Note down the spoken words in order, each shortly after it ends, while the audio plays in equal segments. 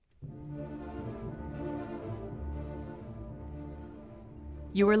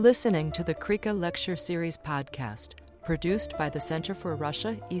You are listening to the Krika Lecture Series podcast, produced by the Center for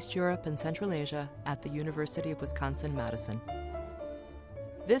Russia, East Europe, and Central Asia at the University of Wisconsin-Madison.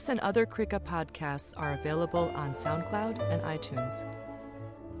 This and other Krika podcasts are available on SoundCloud and iTunes.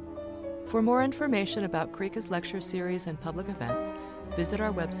 For more information about Krika's lecture series and public events, visit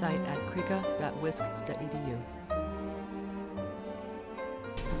our website at krika.wisc.edu.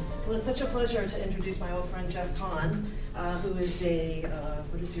 Well, it's such a pleasure to introduce my old friend Jeff Kahn, who is a,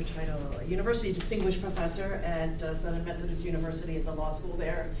 what is your title? A University Distinguished Professor at Southern Methodist University at the law school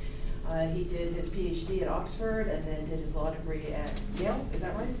there. He did his PhD at Oxford and then did his law degree at Yale, is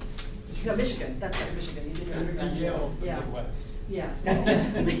that right? No, Michigan, that's right, Michigan. He did your undergrad. Yale, yeah. Midwest. Yeah.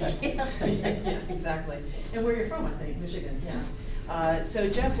 Yeah, exactly. And where you're from, I think, Michigan, yeah. So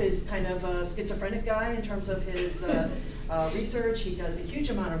Jeff is kind of a schizophrenic guy in terms of his research. He does a huge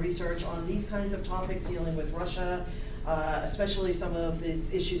amount of research on these kinds of topics dealing with Russia, especially some of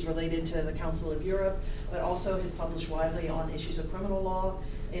these issues related to the Council of Europe, but also has published widely on issues of criminal law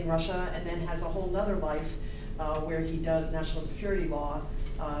in Russia, and then has a whole other life where he does national security law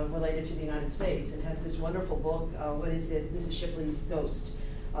related to the United States, and has this wonderful book, what is it, Mrs. Shipley's Ghost,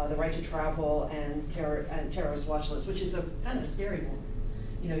 The Right to Travel and Terrorist Watch List, which is a kind of a scary one.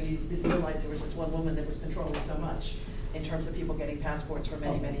 You know, you didn't realize there was this one woman that was controlling so much in terms of people getting passports for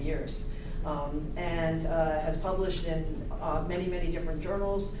many, many years. And has published in many, many different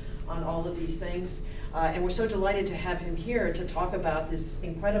journals on all of these things. And we're so delighted to have him here to talk about this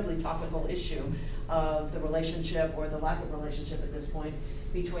incredibly topical issue of the relationship, or the lack of relationship at this point,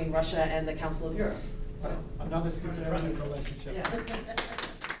 between Russia and the Council of Europe. So, another schizophrenic relationship. Yeah.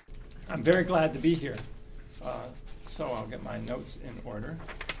 I'm very glad to be here. So I'll get my notes in order.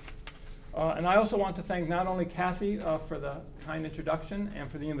 And I also want to thank not only Kathy for the kind introduction and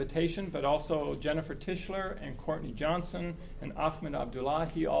for the invitation, but also Jennifer Tischler and Courtney Johnson and Ahmed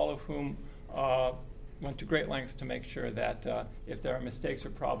Abdullahi, all of whom went to great lengths to make sure that if there are mistakes or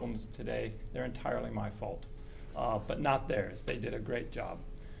problems today, they're entirely my fault, but not theirs. They did a great job.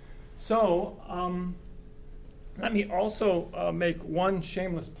 So let me also make one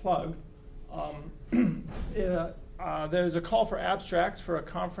shameless plug. There's a call for abstracts for a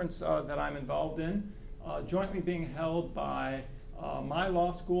conference that I'm involved in, jointly being held by my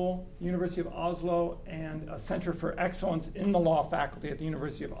law school, University of Oslo, and a Center for Excellence in the Law faculty at the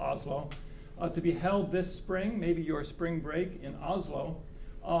University of Oslo, to be held this spring, maybe your spring break in Oslo,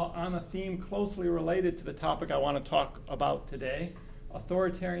 on a theme closely related to the topic I want to talk about today: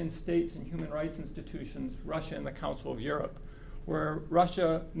 authoritarian states and human rights institutions, Russia and the Council of Europe, where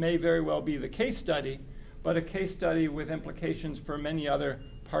Russia may very well be the case study, but a case study with implications for many other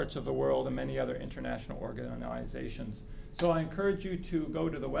parts of the world and many other international organizations. So I encourage you to go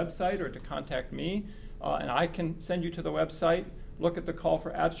to the website or to contact me, and I can send you to the website, look at the call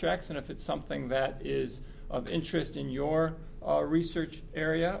for abstracts, and if it's something that is of interest in your research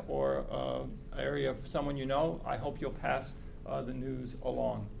area or area of someone you know, I hope you'll pass the news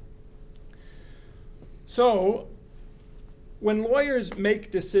along. So when lawyers make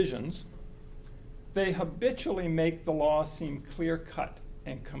decisions, they habitually make the law seem clear-cut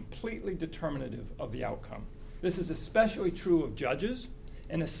and completely determinative of the outcome. This is especially true of judges,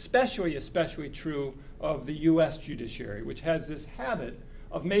 and especially true of the U.S. judiciary, which has this habit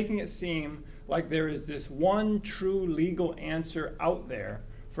of making it seem like there is this one true legal answer out there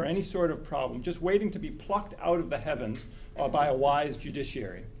for any sort of problem, just waiting to be plucked out of the heavens by a wise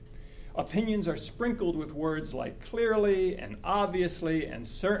judiciary. Opinions are sprinkled with words like clearly and obviously and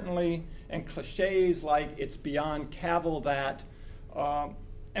certainly, and cliches like it's beyond cavil that.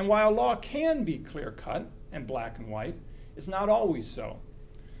 And while law can be clear-cut and black and white, it's not always so.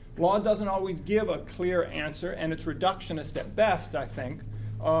 Law doesn't always give a clear answer, and it's reductionist at best, I think,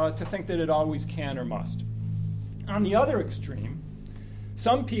 to think that it always can or must. On the other extreme,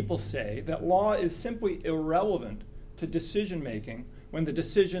 some people say that law is simply irrelevant to decision-making when the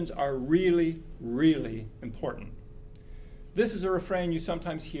decisions are really, really important. This is a refrain you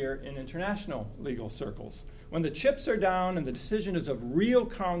sometimes hear in international legal circles. When the chips are down and the decision is of real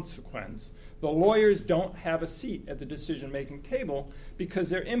consequence, the lawyers don't have a seat at the decision-making table because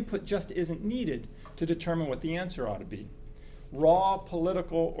their input just isn't needed to determine what the answer ought to be. Raw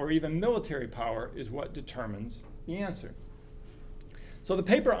political or even military power is what determines the answer. So the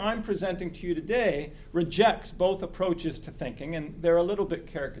paper I'm presenting to you today rejects both approaches to thinking, and they're a little bit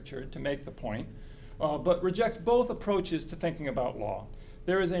caricatured to make the point, but rejects both approaches to thinking about law.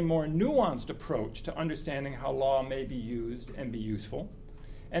 There is a more nuanced approach to understanding how law may be used and be useful.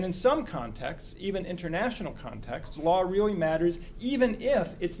 And in some contexts, even international contexts, law really matters even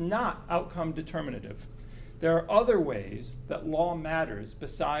if it's not outcome determinative. there are other ways that law matters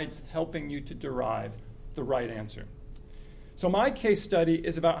besides helping you to derive the right answer. So my case study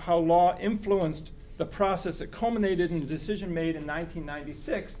is about how law influenced the process that culminated in the decision made in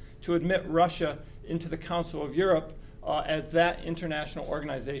 1996 to admit Russia into the Council of Europe as that international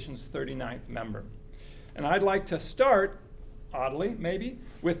organization's 39th member. And I'd like to start, oddly maybe,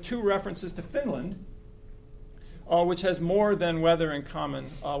 with two references to Finland, which has more than weather in common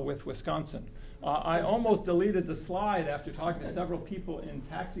with Wisconsin. I almost deleted the slide after talking to several people in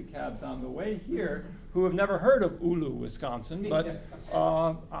taxi cabs on the way here who have never heard of Oulu, Wisconsin, but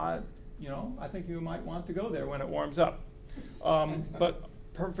I think you might want to go there when it warms up. But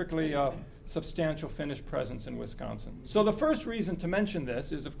perfectly substantial Finnish presence in Wisconsin. So the first reason to mention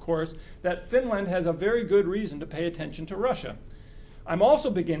this is, of course, that Finland has a very good reason to pay attention to Russia. I'm also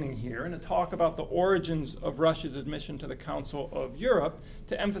beginning here in a talk about the origins of Russia's admission to the Council of Europe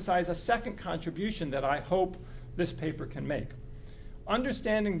to emphasize a second contribution that I hope this paper can make.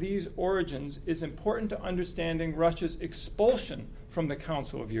 Understanding these origins is important to understanding Russia's expulsion from the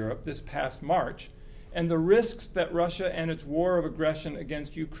Council of Europe this past March and the risks that Russia and its war of aggression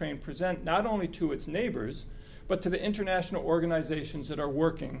against Ukraine present not only to its neighbors, but to the international organizations that are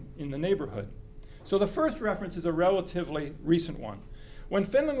working in the neighborhood. So the first reference is a relatively recent one. When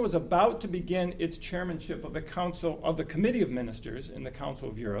Finland was about to begin its chairmanship of the Committee of Ministers in the Council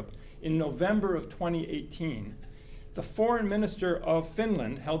of Europe in November of 2018, the foreign minister of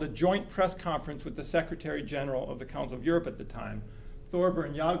Finland held a joint press conference with the Secretary General of the Council of Europe at the time,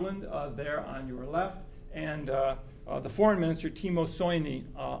 Thorbjörn Jagland, there on your left, and the foreign minister, Timo Soini,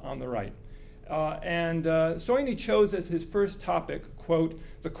 on the right. Soini chose as his first topic, quote,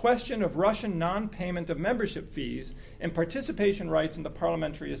 the question of Russian non-payment of membership fees and participation rights in the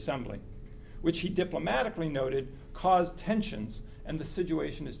Parliamentary Assembly, which he diplomatically noted caused tensions and the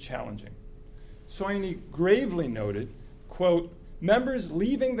situation is challenging. Soini gravely noted, quote, members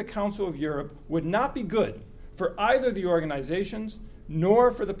leaving the Council of Europe would not be good for either the organizations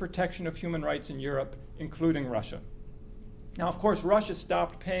nor for the protection of human rights in Europe, including Russia. Now, of course, Russia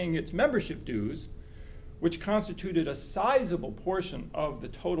stopped paying its membership dues, which constituted a sizable portion of the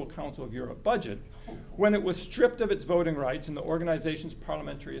total Council of Europe budget, when it was stripped of its voting rights in the organization's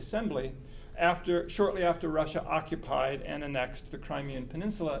Parliamentary Assembly shortly after Russia occupied and annexed the Crimean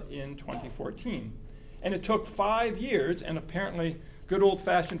Peninsula in 2014. And it took 5 years, and apparently good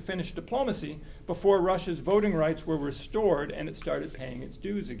old-fashioned Finnish diplomacy, before Russia's voting rights were restored and it started paying its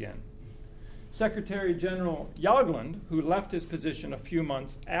dues again. Secretary General Jagland, who left his position a few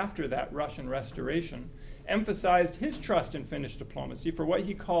months after that Russian restoration, emphasized his trust in Finnish diplomacy for what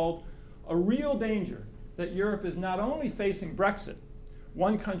he called a real danger that Europe is not only facing Brexit,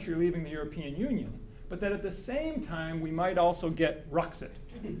 one country leaving the European Union, but that at the same time we might also get Ruxit,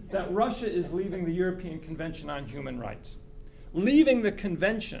 that Russia is leaving the European Convention on Human Rights. Leaving the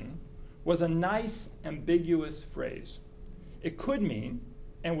convention was a nice, ambiguous phrase. It could mean,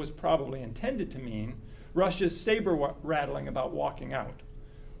 and was probably intended to mean, Russia's saber-rattling about walking out.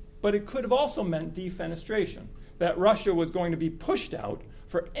 But it could have also meant defenestration, that Russia was going to be pushed out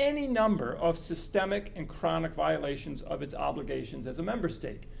for any number of systemic and chronic violations of its obligations as a member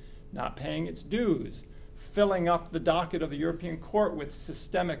state, not paying its dues, filling up the docket of the European Court with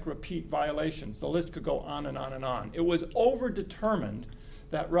systemic repeat violations. The list could go on and on and on. It was overdetermined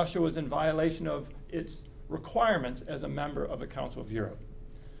that Russia was in violation of its requirements as a member of the Council of Europe.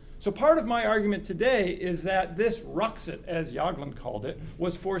 So part of my argument today is that this Ruxit, as Jagland called it,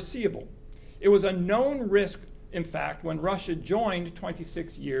 was foreseeable. It was a known risk, in fact, when Russia joined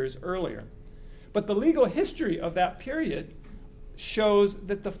 26 years earlier. But the legal history of that period shows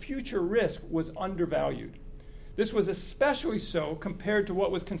that the future risk was undervalued. This was especially so compared to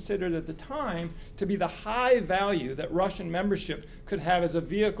what was considered at the time to be the high value that Russian membership could have as a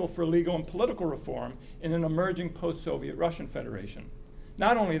vehicle for legal and political reform in an emerging post-Soviet Russian Federation.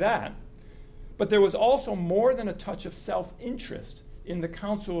 Not only that, but there was also more than a touch of self-interest in the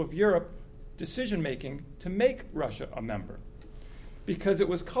Council of Europe decision-making to make Russia a member, because it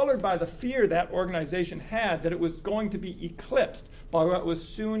was colored by the fear that organization had that it was going to be eclipsed by what was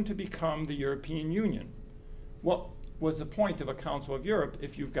soon to become the European Union. What was the point of a Council of Europe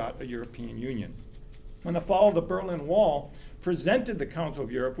if you've got a European Union? When the fall of the Berlin Wall presented the Council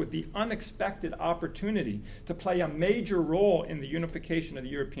of Europe with the unexpected opportunity to play a major role in the unification of the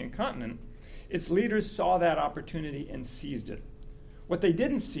European continent, its leaders saw that opportunity and seized it. What they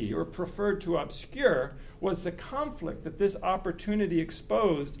didn't see, or preferred to obscure, was the conflict that this opportunity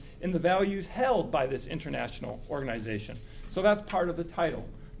exposed in the values held by this international organization. So that's part of the title,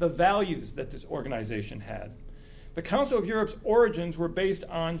 the values that this organization had. The Council of Europe's origins were based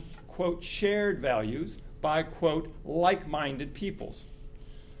on, quote, shared values, by, quote, like-minded peoples.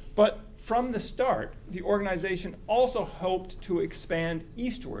 But from the start, the organization also hoped to expand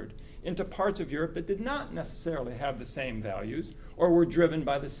eastward into parts of Europe that did not necessarily have the same values or were driven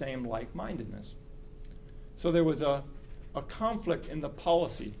by the same like-mindedness. So there was a conflict in the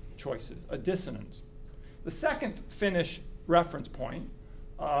policy choices, a dissonance. The second Finnish reference point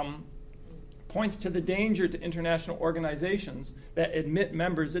points to the danger to international organizations that admit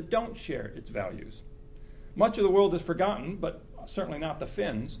members that don't share its values. Much of the world has forgotten, but certainly not the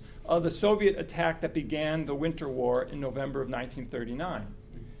Finns, the Soviet attack that began the Winter War in November of 1939.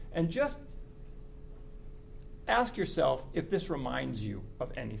 And just ask yourself if this reminds you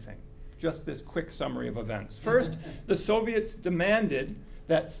of anything. Just this quick summary of events. First, the Soviets demanded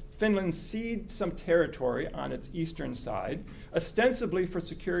that Finland cede some territory on its eastern side, ostensibly for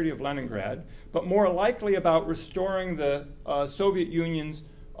security of Leningrad, but more likely about restoring the Soviet Union's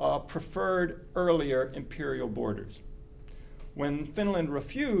preferred earlier imperial borders. When Finland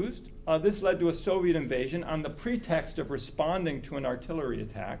refused, this led to a Soviet invasion on the pretext of responding to an artillery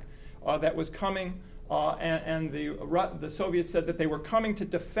attack that was coming, and the Soviets said that they were coming to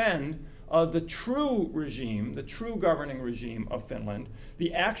defend the true regime, the true governing regime of Finland,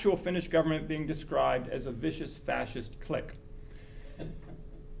 the actual Finnish government being described as a vicious fascist clique.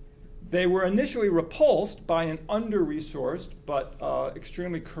 They were initially repulsed by an under-resourced but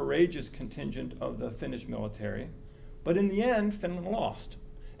extremely courageous contingent of the Finnish military. But in the end, Finland lost,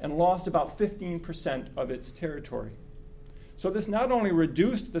 and lost about 15% of its territory. So this not only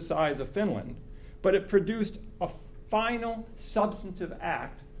reduced the size of Finland, but it produced a final substantive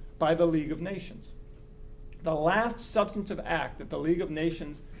act by the League of Nations. The last substantive act that the League of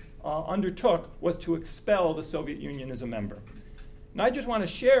Nations undertook was to expel the Soviet Union as a member. And I just want to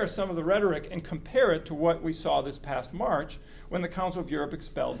share some of the rhetoric and compare it to what we saw this past March when the Council of Europe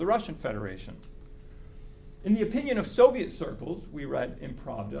expelled the Russian Federation. In the opinion of Soviet circles, we read in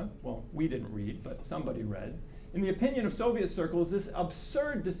Pravda, well, we didn't read, but somebody read, in the opinion of Soviet circles, this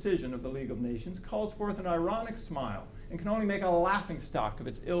absurd decision of the League of Nations calls forth an ironic smile and can only make a laughingstock of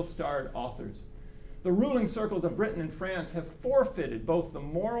its ill-starred authors. The ruling circles of Britain and France have forfeited both the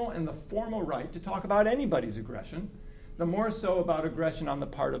moral and the formal right to talk about anybody's aggression, the more so about aggression on the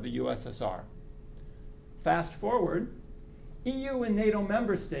part of the USSR. Fast forward, EU and NATO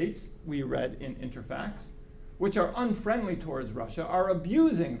member states, we read in Interfax, which are unfriendly towards Russia, are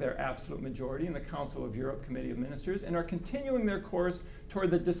abusing their absolute majority in the Council of Europe Committee of Ministers and are continuing their course toward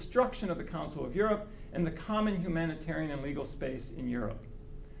the destruction of the Council of Europe and the common humanitarian and legal space in Europe.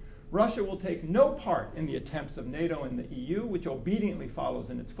 Russia will take no part in the attempts of NATO and the EU, which obediently follows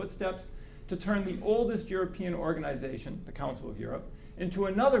in its footsteps, to turn the oldest European organization, the Council of Europe, into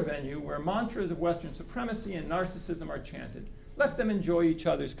another venue where mantras of Western supremacy and narcissism are chanted. Let them enjoy each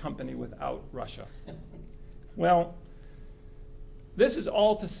other's company without Russia. Well, this is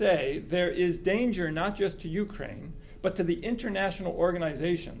all to say there is danger not just to Ukraine, but to the international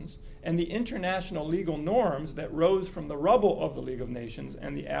organizations and the international legal norms that rose from the rubble of the League of Nations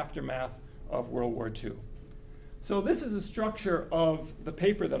and the aftermath of World War II. So this is a structure of the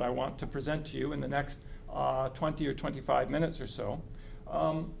paper that I want to present to you in the next 20 or 25 minutes or so.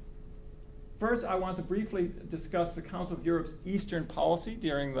 First, I want to briefly discuss the Council of Europe's Eastern policy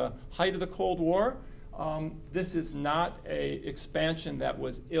during the height of the Cold War. This is not an expansion that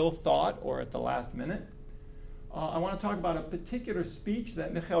was ill-thought or at the last minute. I want to talk about a particular speech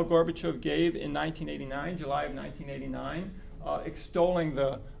that Mikhail Gorbachev gave in 1989, July of 1989, extolling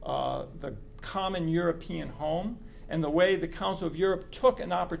the common European home and the way the Council of Europe took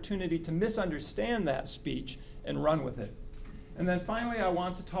an opportunity to misunderstand that speech and run with it. And then finally, I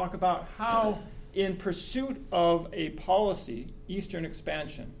want to talk about how, in pursuit of a policy, Eastern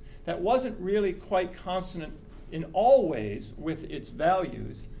expansion, that wasn't really quite consonant in all ways with its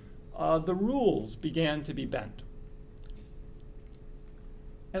values, the rules began to be bent.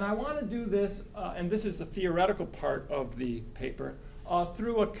 And I want to do this, and this is the theoretical part of the paper,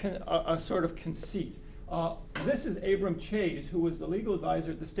 through a sort of conceit. This is Abram Chase, who was the legal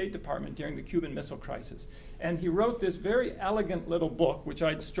advisor at the State Department during the Cuban Missile Crisis. And he wrote this very elegant little book, which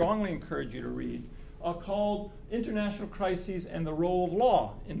I'd strongly encourage you to read, called International Crises and the Role of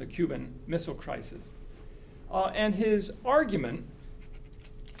Law in the Cuban Missile Crisis. And his argument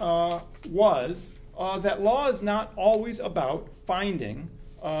was that law is not always about finding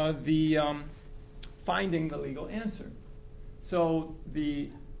the legal answer. So the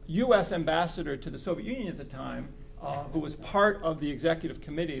U.S. ambassador to the Soviet Union at the time, who was part of the executive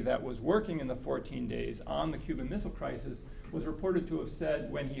committee that was working in the 14 days on the Cuban Missile Crisis, was reported to have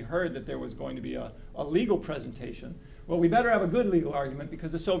said when he heard that there was going to be a legal presentation, well, we better have a good legal argument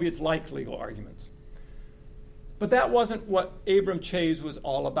because the Soviets like legal arguments. But that wasn't what Abram Chayes was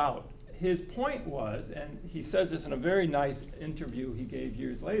all about. His point was, and he says this in a very nice interview he gave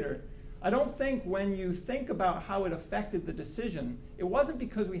years later, I don't think when you think about how it affected the decision, it wasn't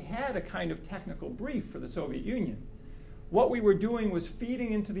because we had a kind of technical brief for the Soviet Union. What we were doing was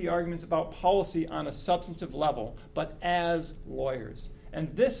feeding into the arguments about policy on a substantive level, but as lawyers.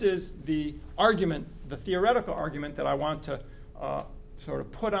 And this is the argument, the theoretical argument that I want to sort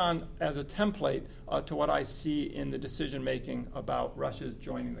of put on as a template to what I see in the decision-making about Russia's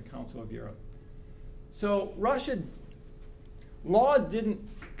joining the Council of Europe. So law didn't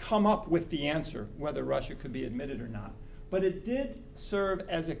come up with the answer whether Russia could be admitted or not, but it did serve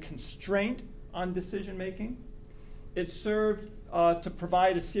as a constraint on decision-making. It served to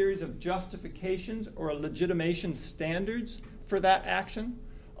provide a series of justifications or legitimation standards for that action,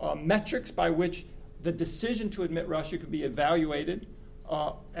 metrics by which the decision to admit Russia could be evaluated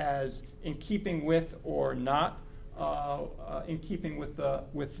as in keeping with or not in keeping with the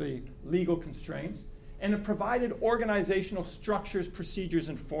legal constraints. And it provided organizational structures, procedures,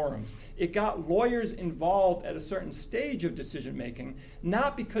 and forums. It got lawyers involved at a certain stage of decision-making,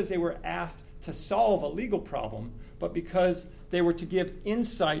 not because they were asked to solve a legal problem, but because they were to give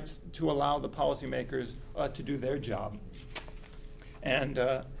insights to allow the policymakers to do their job. And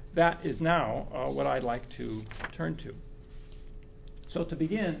that is now what I'd like to turn to. So to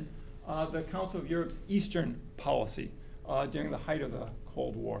begin, the Council of Europe's Eastern policy during the height of the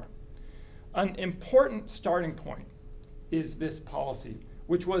Cold War. An important starting point is this policy,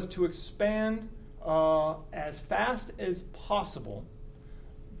 which was to expand as fast as possible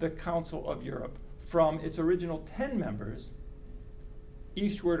the Council of Europe from its original 10 members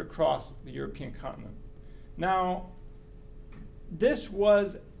eastward across the European continent. Now, this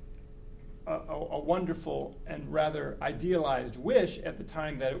was a wonderful and rather idealized wish at the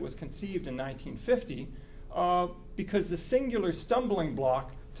time that it was conceived in 1950, because the singular stumbling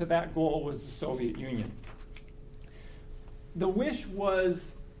block to that goal was the Soviet Union. The wish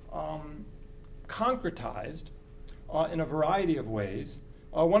was concretized in a variety of ways.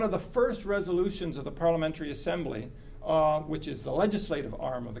 One of the first resolutions of the Parliamentary Assembly, which is the legislative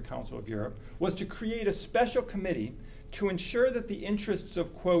arm of the Council of Europe, was to create a special committee to ensure that the interests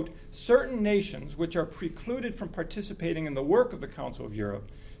of, quote, certain nations which are precluded from participating in the work of the Council of Europe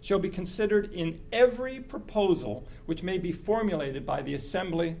shall be considered in every proposal which may be formulated by the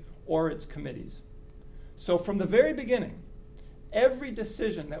Assembly or its committees. So from the very beginning, every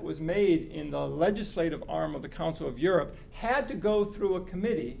decision that was made in the legislative arm of the Council of Europe had to go through a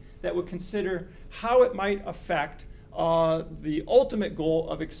committee that would consider how it might affect the ultimate goal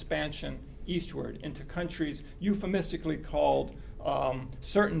of expansion eastward into countries euphemistically called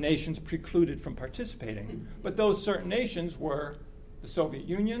certain nations precluded from participating. But those certain nations were the Soviet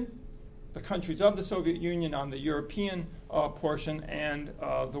Union, the countries of the Soviet Union on the European portion, and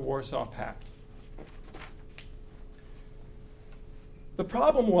the Warsaw Pact. The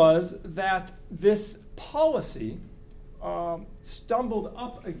problem was that this policy stumbled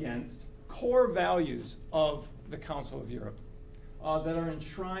up against core values of the Council of Europe that are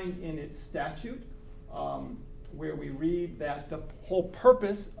enshrined in its statute, where we read that the whole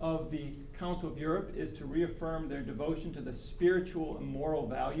purpose of the Council of Europe is to reaffirm their devotion to the spiritual and moral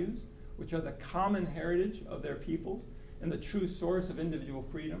values, which are the common heritage of their peoples and the true source of individual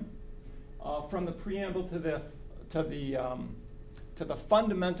freedom. From the preamble to the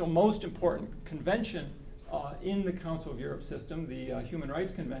fundamental, most important convention in the Council of Europe system, the Human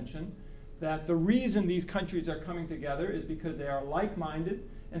Rights Convention, that the reason these countries are coming together is because they are like-minded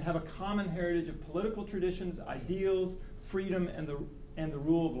and have a common heritage of political traditions, ideals, freedom, and the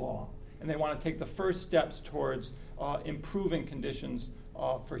rule of law. And they want to take the first steps towards improving conditions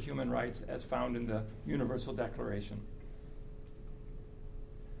for human rights as found in the Universal Declaration.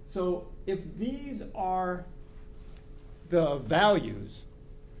 So if these are the values,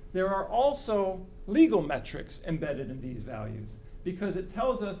 there are also legal metrics embedded in these values, because it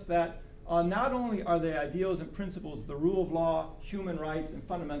tells us that not only are they ideals and principles, the rule of law, human rights, and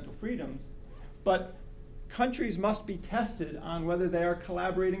fundamental freedoms, but countries must be tested on whether they are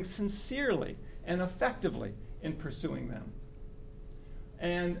collaborating sincerely and effectively in pursuing them.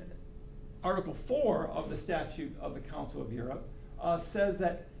 And Article 4 of the Statute of the Council of Europe says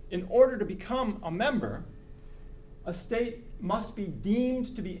that in order to become a member, a state must be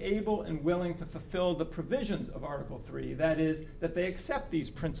deemed to be able and willing to fulfill the provisions of Article 3, that is, that they accept these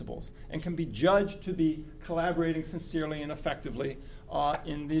principles and can be judged to be collaborating sincerely and effectively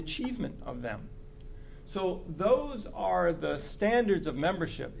in the achievement of them. So those are the standards of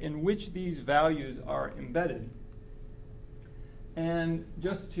membership in which these values are embedded. And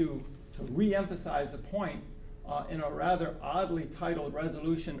just to re-emphasize the point, in a rather oddly titled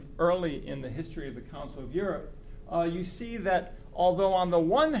resolution early in the history of the Council of Europe, you see that although on the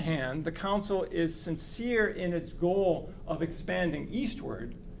one hand the Council is sincere in its goal of expanding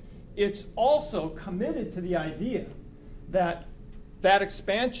eastward, it's also committed to the idea that that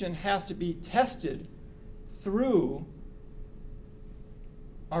expansion has to be tested through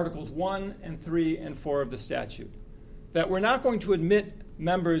Articles 1 and 3 and 4 of the statute. That we're not going to admit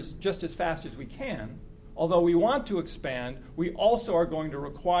members just as fast as we can. Although we want to expand, we also are going to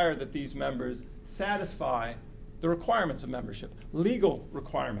require that these members satisfy the requirements of membership, legal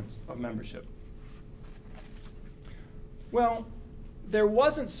requirements of membership. Well, there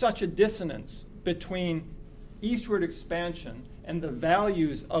wasn't such a dissonance between eastward expansion and the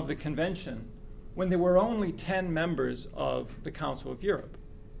values of the convention when there were only 10 members of the Council of Europe.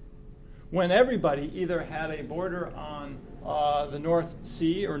 When everybody either had a border on the North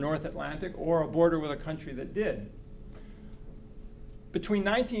Sea or North Atlantic or a border with a country that did. Between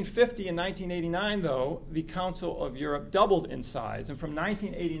 1950 and 1989, though, the Council of Europe doubled in size, and from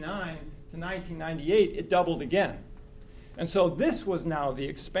 1989 to 1998, it doubled again. And so this was now the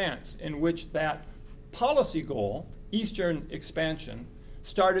expanse in which that policy goal, Eastern expansion,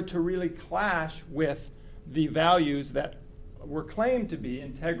 started to really clash with the values that were claimed to be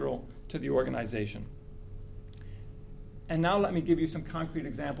integral to the organization. And now let me give you some concrete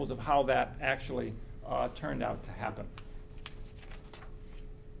examples of how that actually turned out to happen.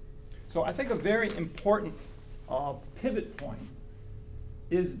 So I think a very important pivot point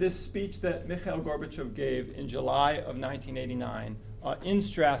is this speech that Mikhail Gorbachev gave in July of 1989 in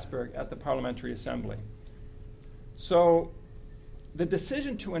Strasbourg at the Parliamentary Assembly. So the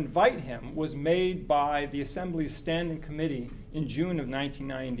decision to invite him was made by the Assembly's Standing Committee in June of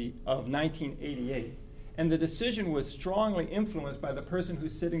 1988. And the decision was strongly influenced by the person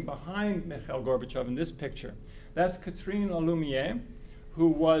who's sitting behind Mikhail Gorbachev in this picture. That's Catherine Lalumiere, who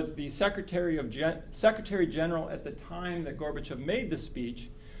was the Secretary General at the time that Gorbachev made the speech,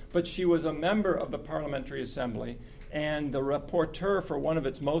 but she was a member of the Parliamentary Assembly and the rapporteur for one of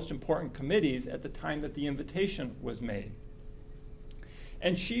its most important committees at the time that the invitation was made.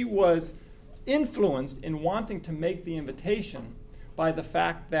 And she was influenced in wanting to make the invitation by the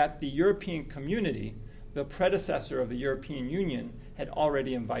fact that the European Community, the predecessor of the European Union, had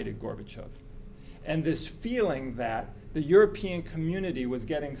already invited Gorbachev. And this feeling that the European Community was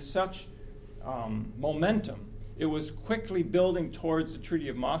getting such momentum, it was quickly building towards the Treaty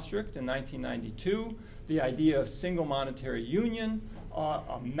of Maastricht in 1992, the idea of single monetary union,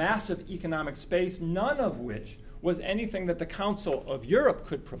 a massive economic space, none of which was anything that the Council of Europe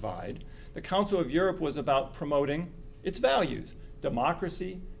could provide. The Council of Europe was about promoting its values: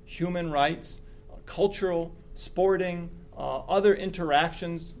 democracy, human rights, cultural, sporting, other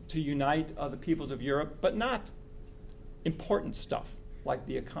interactions to unite the peoples of Europe, but not important stuff like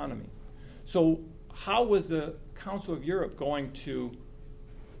the economy. So how was the Council of Europe going to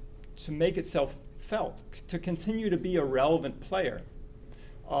make itself felt, to continue to be a relevant player?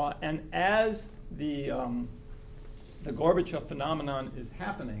 And as the Gorbachev phenomenon is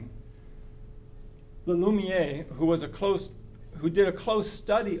happening, Lalumiere, who did a close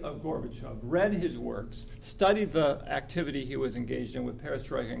study of Gorbachev, read his works, studied the activity he was engaged in with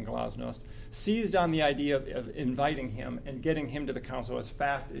Perestroika and Glasnost, seized on the idea of inviting him and getting him to the Council as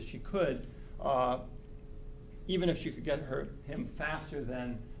fast as she could, even if she could get him faster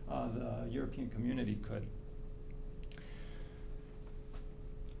than the European Community could.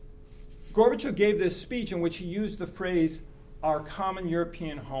 Gorbachev gave this speech in which he used the phrase, "our common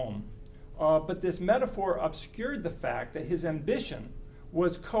European home." But this metaphor obscured the fact that his ambition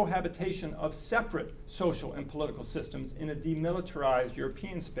was cohabitation of separate social and political systems in a demilitarized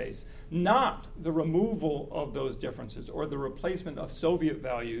European space, not the removal of those differences or the replacement of Soviet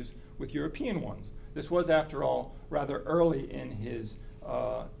values with European ones. This was, after all, rather early in his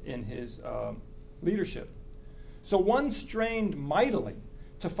leadership. So one strained mightily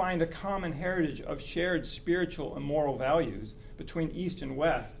to find a common heritage of shared spiritual and moral values between East and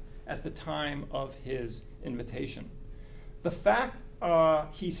West at the time of his invitation. The fact,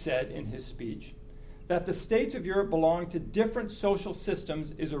 he said in his speech, that the states of Europe belong to different social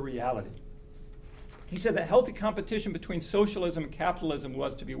systems is a reality. He said that healthy competition between socialism and capitalism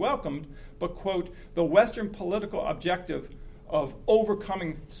was to be welcomed, but, quote, the Western political objective of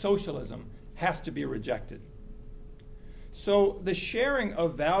overcoming socialism has to be rejected. So the sharing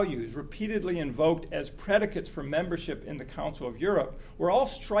of values repeatedly invoked as predicates for membership in the Council of Europe were all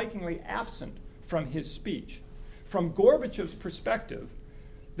strikingly absent from his speech. From Gorbachev's perspective,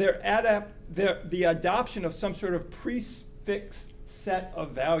 the adoption of some sort of prefix set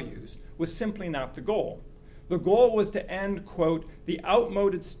of values was simply not the goal. The goal was to end, quote, the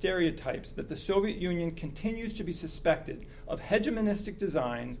outmoded stereotypes that the Soviet Union continues to be suspected of hegemonistic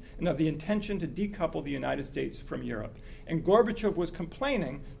designs and of the intention to decouple the United States from Europe. And Gorbachev was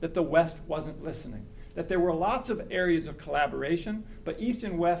complaining that the West wasn't listening, that there were lots of areas of collaboration, but East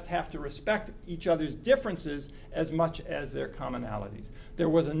and West have to respect each other's differences as much as their commonalities. There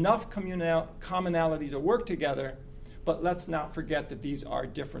was enough commonality to work together, but let's not forget that these are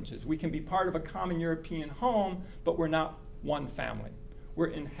differences. We can be part of a common European home, but we're not one family. We're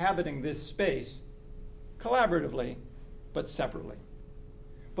inhabiting this space collaboratively, but separately.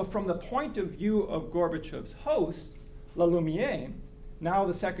 But from the point of view of Gorbachev's host, Lalumiere, now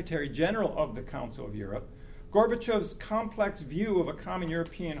the Secretary General of the Council of Europe, Gorbachev's complex view of a common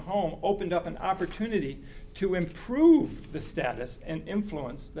European home opened up an opportunity to improve the status and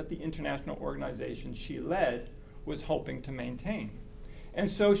influence that the international organization she led was hoping to maintain. And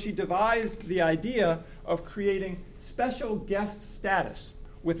so she devised the idea of creating special guest status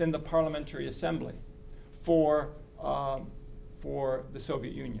within the Parliamentary Assembly for the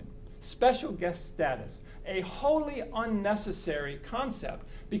Soviet Union. Special guest status, a wholly unnecessary concept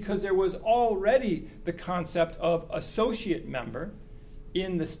because there was already the concept of associate member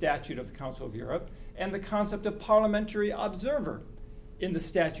in the Statute of the Council of Europe and the concept of parliamentary observer in the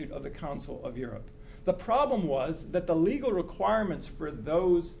Statute of the Council of Europe. The problem was that the legal requirements for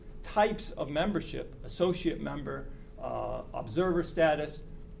those types of membership, associate member, observer status,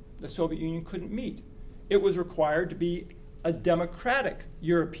 the Soviet Union couldn't meet. It was required to be a democratic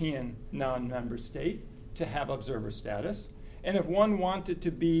European non-member state to have observer status. And if one wanted to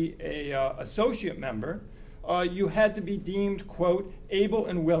be an associate member, you had to be deemed, quote, able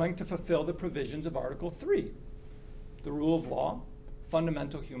and willing to fulfill the provisions of Article 3, the rule of law,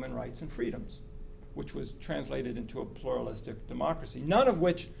 fundamental human rights and freedoms, which was translated into a pluralistic democracy, none of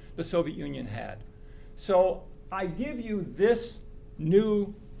which the Soviet Union had. So I give you this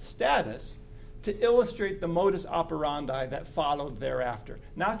new status to illustrate the modus operandi that followed thereafter,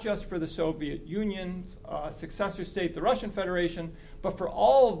 not just for the Soviet Union's successor state, the Russian Federation, but for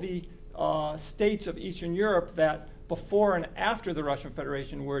all of the states of Eastern Europe that before and after the Russian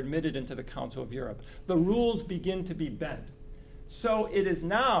Federation were admitted into the Council of Europe. The rules begin to be bent. So it is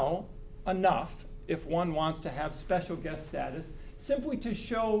now enough, if one wants to have special guest status, simply to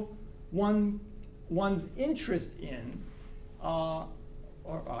show one's interest in, or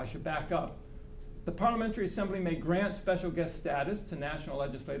I should back up. The Parliamentary Assembly may grant special guest status to national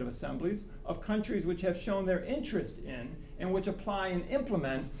legislative assemblies of countries which have shown their interest in and which apply and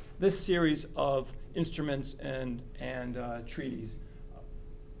implement this series of instruments and treaties.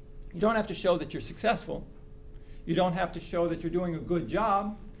 You don't have to show that you're successful. You don't have to show that you're doing a good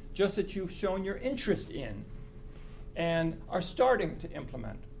job, just that you've shown your interest in and are starting to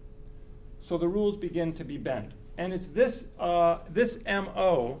implement. So the rules begin to be bent. And it's this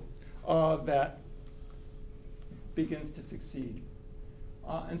MO that begins to succeed.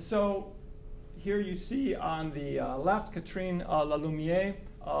 And so here you see on the left Catherine Lalumiere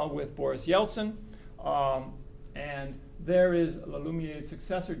with Boris Yeltsin. And there is Lalumiere's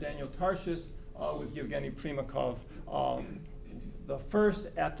successor, Daniel Tarshis, with Yevgeny Primakov. The first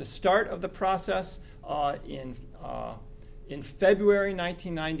at the start of the process in February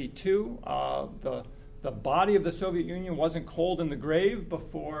 1992. The body of the Soviet Union wasn't cold in the grave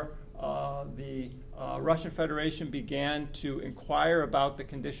before the Russian Federation began to inquire about the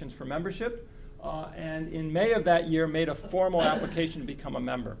conditions for membership, and in May of that year made a formal application to become a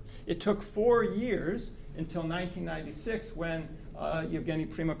member. It took 4 years until 1996 when Yevgeny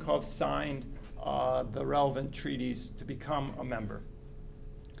Primakov signed the relevant treaties to become a member.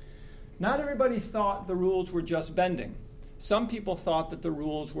 Not everybody thought the rules were just bending. Some people thought that the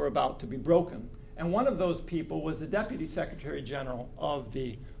rules were about to be broken. And one of those people was the Deputy Secretary General of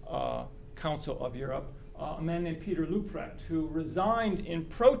the Council of Europe, a man named Peter Luprecht, who resigned in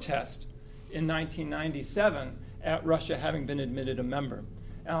protest in 1997 at Russia having been admitted a member.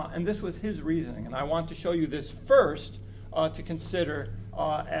 And this was his reasoning. And I want to show you this first to consider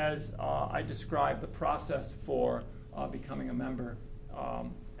as I describe the process for becoming a member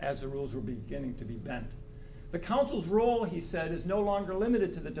as the rules were beginning to be bent. The Council's role, he said, is no longer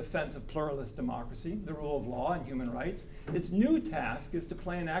limited to the defense of pluralist democracy, the rule of law, and human rights. Its new task is to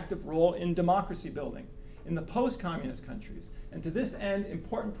play an active role in democracy building in the post-communist countries. And to this end,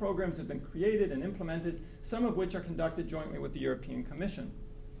 important programs have been created and implemented, some of which are conducted jointly with the European Commission.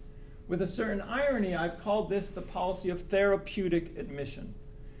 With a certain irony, I've called this the policy of therapeutic admission.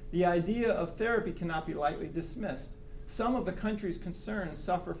 The idea of therapy cannot be lightly dismissed. Some of the countries concerned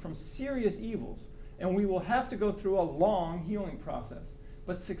suffer from serious evils, and we will have to go through a long healing process.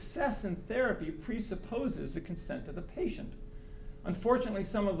 but success in therapy presupposes the consent of the patient. Unfortunately,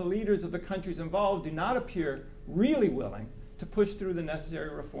 some of the leaders of the countries involved do not appear really willing to push through the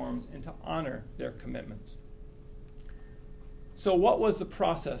necessary reforms and to honor their commitments. So what was the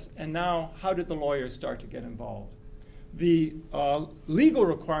process, and now how did the lawyers start to get involved? The legal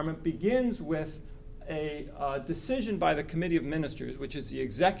requirement begins with a decision by the Committee of Ministers, which is the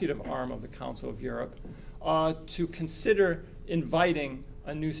executive arm of the Council of Europe, to consider inviting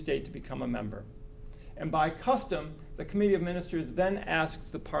a new state to become a member. And by custom, the Committee of Ministers then asks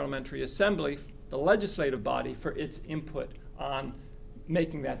the Parliamentary Assembly, the legislative body, for its input on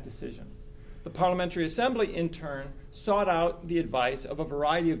making that decision. The Parliamentary Assembly, in turn, sought out the advice of a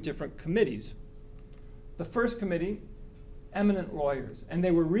variety of different committees. The first committee, eminent lawyers, and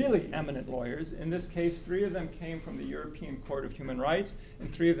they were really eminent lawyers. In this case, 3 of them came from the European Court of Human Rights,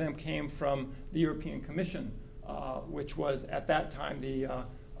 and 3 of them came from the European Commission, which was at that time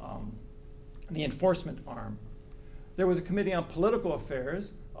the enforcement arm. There was a committee on political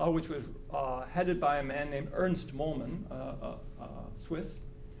affairs, which was headed by a man named Ernst Mollmann, Swiss.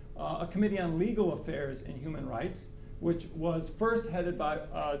 A committee on legal affairs and human rights, which was first headed by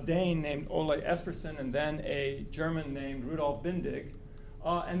a Dane named Ole Espersen and then a German named Rudolf Bindig.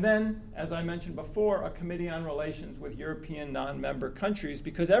 And then, as I mentioned before, a committee on relations with European non-member countries,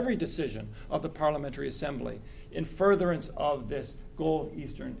 because every decision of the Parliamentary Assembly in furtherance of this goal of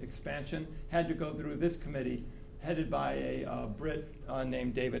Eastern expansion had to go through this committee headed by a Brit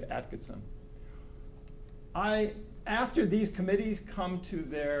named David Atkinson. After these committees come to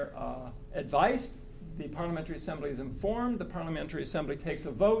their advice, the Parliamentary Assembly is informed, the Parliamentary Assembly takes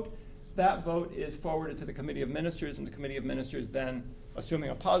a vote, that vote is forwarded to the Committee of Ministers, and the Committee of Ministers then,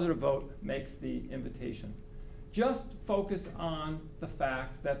 assuming a positive vote, makes the invitation. Just focus on the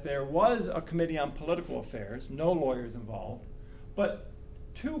fact that there was a committee on political affairs, no lawyers involved, but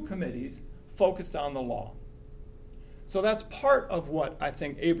 2 committees focused on the law. So that's part of what I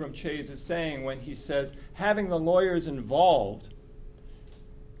think Abram Chase is saying when he says having the lawyers involved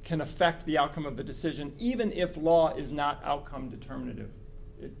can affect the outcome of the decision, even if law is not outcome determinative.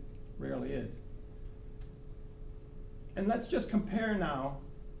 It rarely is. And let's just compare now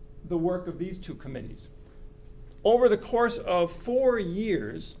the work of these 2 committees. Over the course of 4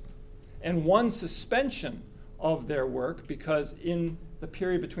 years and 1 suspension of their work, because in the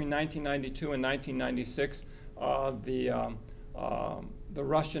period between 1992 and 1996, the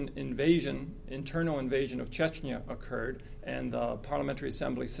Russian invasion, internal invasion of Chechnya occurred, and the Parliamentary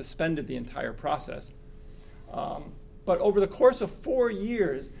Assembly suspended the entire process. But over the course of 4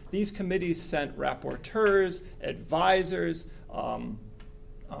 years, these committees sent rapporteurs, advisors,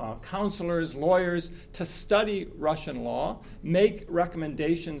 counselors, lawyers to study Russian law, make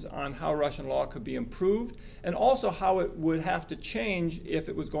recommendations on how Russian law could be improved, and also how it would have to change if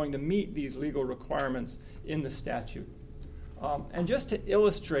it was going to meet these legal requirements in the statute. And just to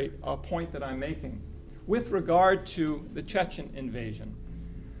illustrate a point that I'm making, with regard to the Chechen invasion,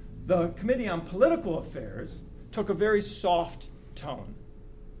 the Committee on Political Affairs took a very soft tone.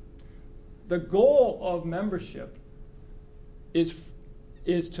 The goal of membership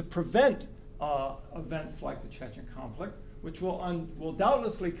is to prevent events like the Chechen conflict, which will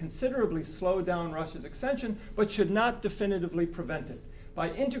doubtlessly considerably slow down Russia's extension, but should not definitively prevent it. By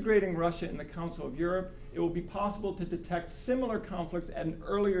integrating Russia in the Council of Europe, it will be possible to detect similar conflicts at an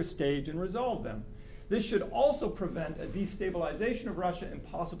earlier stage and resolve them. This should also prevent a destabilization of Russia and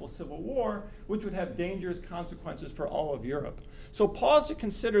possible civil war, which would have dangerous consequences for all of Europe. So pause to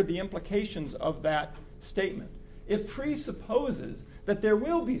consider the implications of that statement. It presupposes that there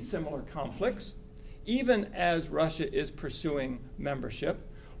will be similar conflicts, even as Russia is pursuing membership,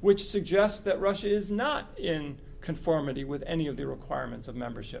 which suggests that Russia is not in conformity with any of the requirements of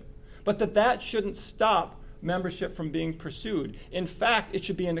membership, but that shouldn't stop membership from being pursued. In fact, it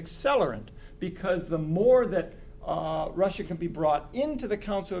should be an accelerant, because the more that Russia can be brought into the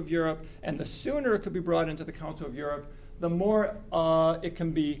Council of Europe, and the sooner it could be brought into the Council of Europe, the more it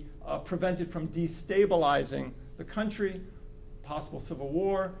can be prevented from destabilizing the country, possible civil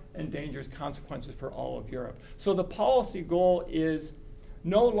war, and dangerous consequences for all of Europe. So the policy goal is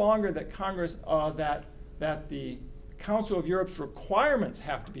no longer that Congress, that the Council of Europe's requirements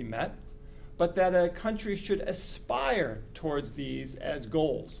have to be met, but that a country should aspire towards these as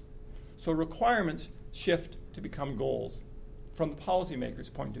goals. So requirements shift to become goals from the policymaker's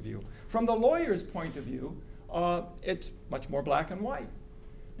point of view. From the lawyer's point of view, it's much more black and white.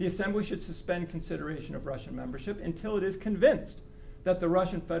 The Assembly should suspend consideration of Russian membership until it is convinced that the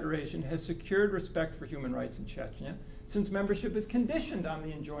Russian Federation has secured respect for human rights in Chechnya, since membership is conditioned on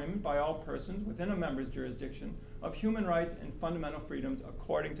the enjoyment by all persons within a member's jurisdiction of human rights and fundamental freedoms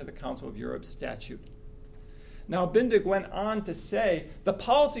according to the Council of Europe statute. Now, Bindig went on to say, the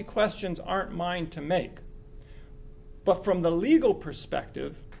policy questions aren't mine to make, but from the legal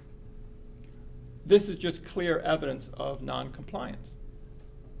perspective, this is just clear evidence of noncompliance.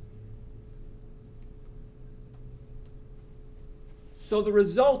 So the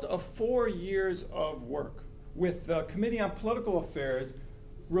result of 4 years of work with the Committee on Political Affairs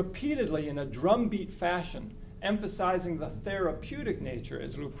repeatedly in a drumbeat fashion emphasizing the therapeutic nature,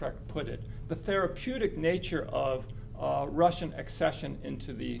 as Leuprecht put it, the therapeutic nature of Russian accession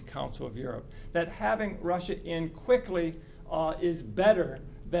into the Council of Europe, that having Russia in quickly is better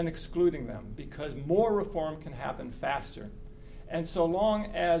than excluding them because more reform can happen faster. And so long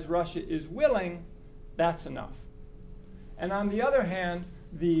as Russia is willing, that's enough. And on the other hand,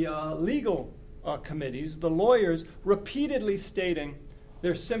 the legal committees, the lawyers, repeatedly stating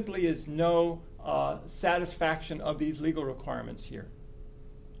there simply is no satisfaction of these legal requirements here.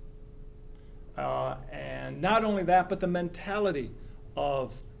 And not only that, but the mentality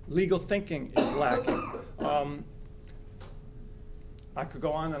of legal thinking is lacking. I could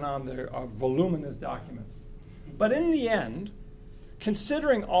go on and on. There are voluminous documents. But in the end,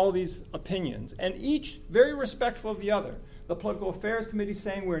 considering all these opinions, and each very respectful of the other, the Political Affairs Committee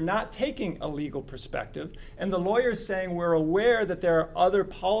saying we're not taking a legal perspective, and the lawyers saying we're aware that there are other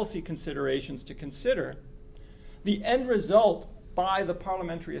policy considerations to consider, the end result by the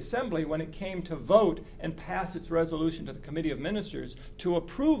Parliamentary Assembly when it came to vote and pass its resolution to the Committee of Ministers to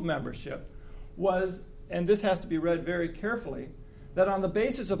approve membership was, and this has to be read very carefully, that on the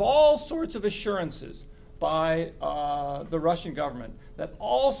basis of all sorts of assurances by the Russian government that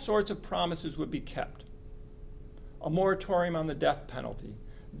all sorts of promises would be kept, a moratorium on the death penalty,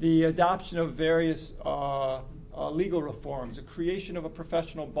 the adoption of various legal reforms, the creation of a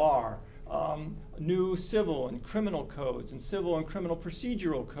professional bar, new civil and criminal codes, and civil and criminal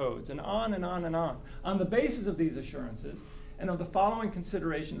procedural codes, and on and on and on. On the basis of these assurances and of the following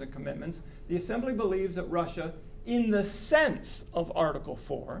considerations and commitments, the Assembly believes that Russia, in the sense of Article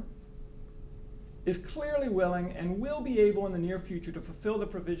 4, is clearly willing and will be able in the near future to fulfill the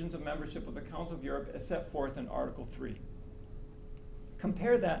provisions of membership of the Council of Europe as set forth in Article 3.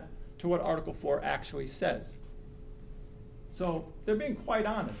 Compare that to what Article 4 actually says. So they're being quite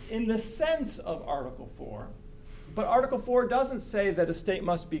honest. In the sense of Article 4, but Article 4 doesn't say that a state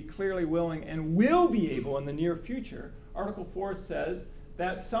must be clearly willing and will be able in the near future. Article 4 says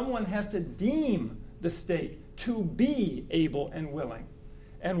that someone has to deem the state to be able and willing.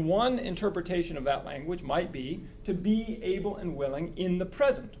 And one interpretation of that language might be to be able and willing in the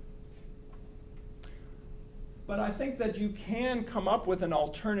present. But I think that you can come up with an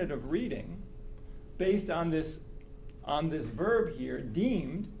alternative reading based on this verb here,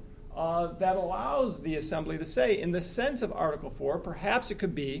 deemed, that allows the Assembly to say, in the sense of Article 4, perhaps it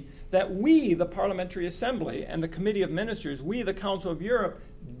could be that we, the Parliamentary Assembly, and the Committee of Ministers, we, the Council of Europe,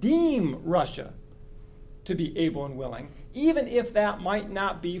 deem Russia to be able and willing, even if that might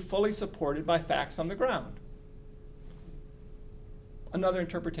not be fully supported by facts on the ground. Another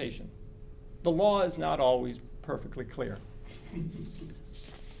interpretation. The law is not always perfectly clear.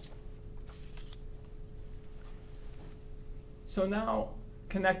 So now,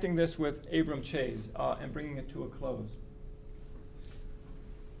 connecting this with Abram Chase and bringing it to a close.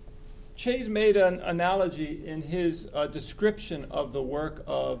 Chase made an analogy in his description of the work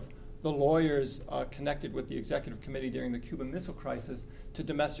of the lawyers connected with the Executive Committee during the Cuban Missile Crisis to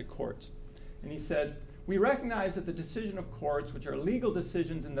domestic courts. And he said, "We recognize that the decision of courts, which are legal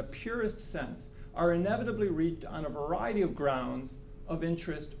decisions in the purest sense, are inevitably reached on a variety of grounds of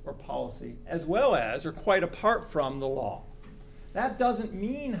interest or policy, as well as, or quite apart from, the law. That doesn't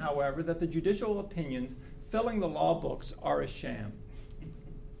mean, however, that the judicial opinions filling the law books are a sham.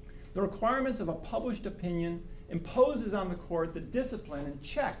 The requirements of a published opinion imposes on the court the discipline and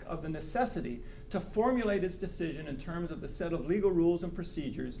check of the necessity to formulate its decision in terms of the set of legal rules and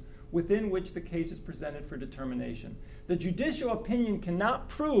procedures within which the case is presented for determination. The judicial opinion cannot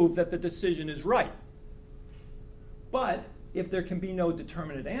prove that the decision is right. But if there can be no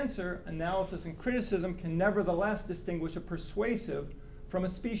determinate answer, analysis and criticism can nevertheless distinguish a persuasive from a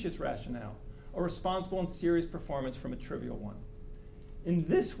specious rationale, a responsible and serious performance from a trivial one. In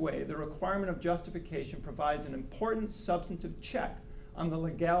this way, the requirement of justification provides an important substantive check on the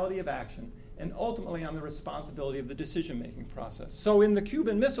legality of action and ultimately on the responsibility of the decision-making process." So in the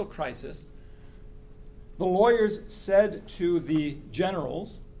Cuban Missile Crisis, the lawyers said to the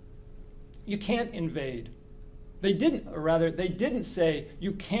generals, you can't invade. They didn't say,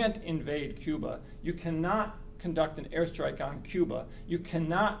 you can't invade Cuba. You cannot conduct an airstrike on Cuba. You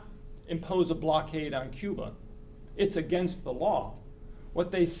cannot impose a blockade on Cuba. it's against the law.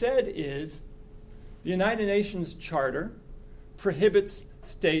 What they said is the United Nations Charter prohibits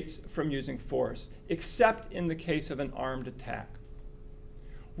states from using force, except in the case of an armed attack.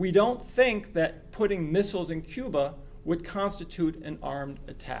 We don't think that putting missiles in Cuba would constitute an armed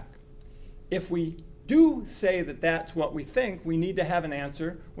attack. If we do say that that's what we think, we need to have an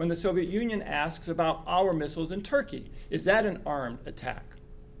answer when the Soviet Union asks about our missiles in Turkey. Is that an armed attack?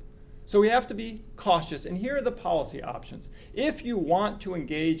 So we have to be cautious, and here are the policy options. If you want to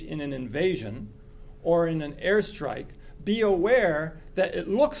engage in an invasion or in an airstrike, be aware that it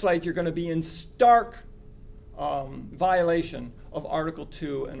looks like you're going to be in stark violation of Article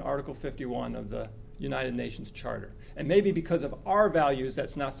 2 and Article 51 of the United Nations Charter. And maybe because of our values,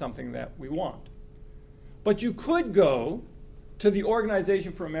 that's not something that we want. But you could go to the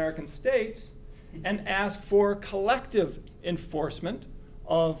Organization for American States and ask for collective enforcement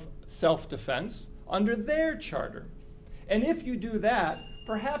of self-defense under their charter. And if you do that,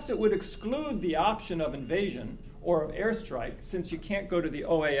 perhaps it would exclude the option of invasion or of airstrike, since you can't go to the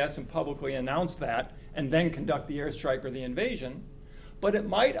OAS and publicly announce that and then conduct the airstrike or the invasion, but it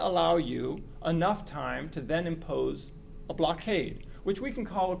might allow you enough time to then impose a blockade, which we can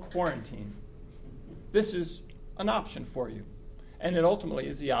call a quarantine. This is an option for you. And it ultimately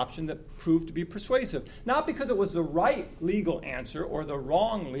is the option that proved to be persuasive. Not because it was the right legal answer or the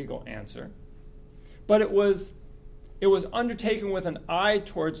wrong legal answer, but it was undertaken with an eye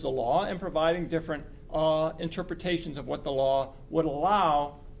towards the law and providing different interpretations of what the law would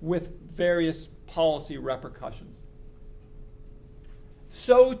allow with various policy repercussions.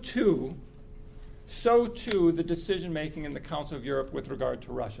 So too the decision-making in the Council of Europe with regard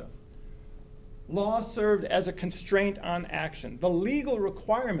to Russia. Law served as a constraint on action. The legal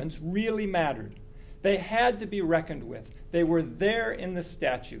requirements really mattered. They had to be reckoned with. They were there in the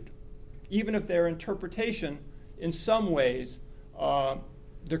statute. Even if their interpretation, in some ways,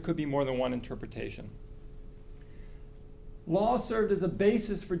 there could be more than one interpretation. Law served as a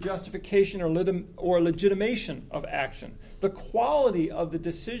basis for justification or legitimation of action. The quality of the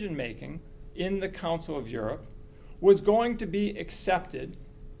decision-making in the Council of Europe was going to be accepted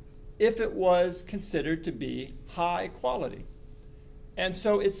if it was considered to be high quality. And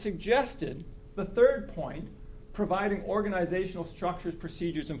so it suggested, the third point, providing organizational structures,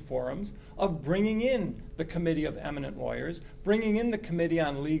 procedures, and forums, of bringing in the Committee of Eminent Lawyers, bringing in the Committee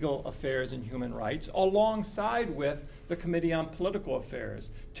on Legal Affairs and Human Rights, alongside with the Committee on Political Affairs,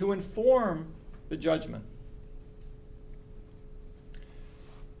 to inform the judgment.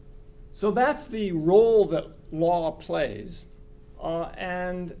 So that's the role that law plays.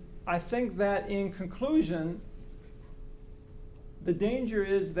 And I think that in conclusion, the danger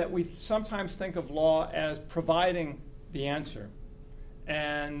is that we sometimes think of law as providing the answer.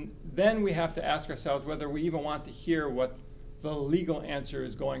 And then we have to ask ourselves whether we even want to hear what the legal answer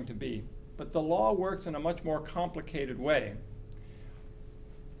is going to be. But the law works in a much more complicated way.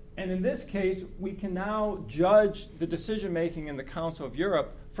 And in this case, we can now judge the decision-making in the Council of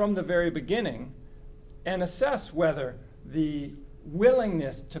Europe from the very beginning and assess whether the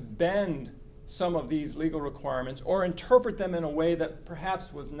willingness to bend some of these legal requirements or interpret them in a way that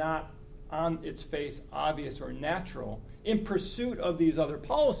perhaps was not on its face obvious or natural in pursuit of these other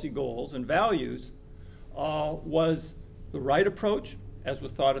policy goals and values was the right approach, as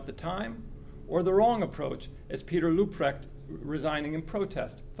was thought at the time, or the wrong approach, as Peter Luprecht, resigning in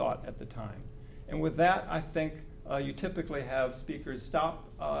protest, thought at the time. And with that, I think you typically have speakers stop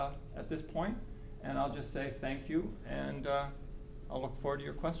at this point, and I'll just say thank you, and I'll look forward to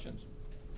your questions.